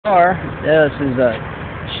This is a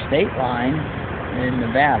state line in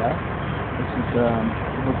Nevada. This is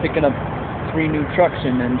we're picking up 3 new trucks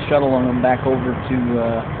and then shuttling them back over to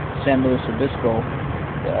San Luis Obispo.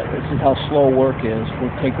 This is how slow work is.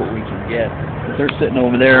 We'll take what we can get. But they're sitting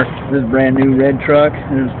over there. This brand new red truck.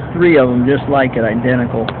 There's 3 of them just like it,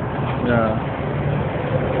 identical.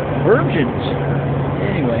 Virgins.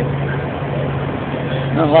 Anyway,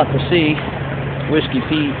 not a lot to see. Whiskey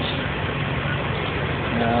Pete's.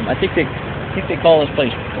 I think they call this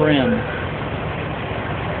place Prim.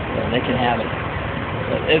 So they can have it.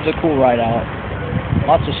 But it's a cool ride out.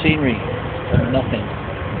 Lots of scenery, nothing.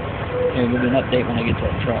 I'll give you an update when I get to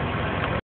that truck.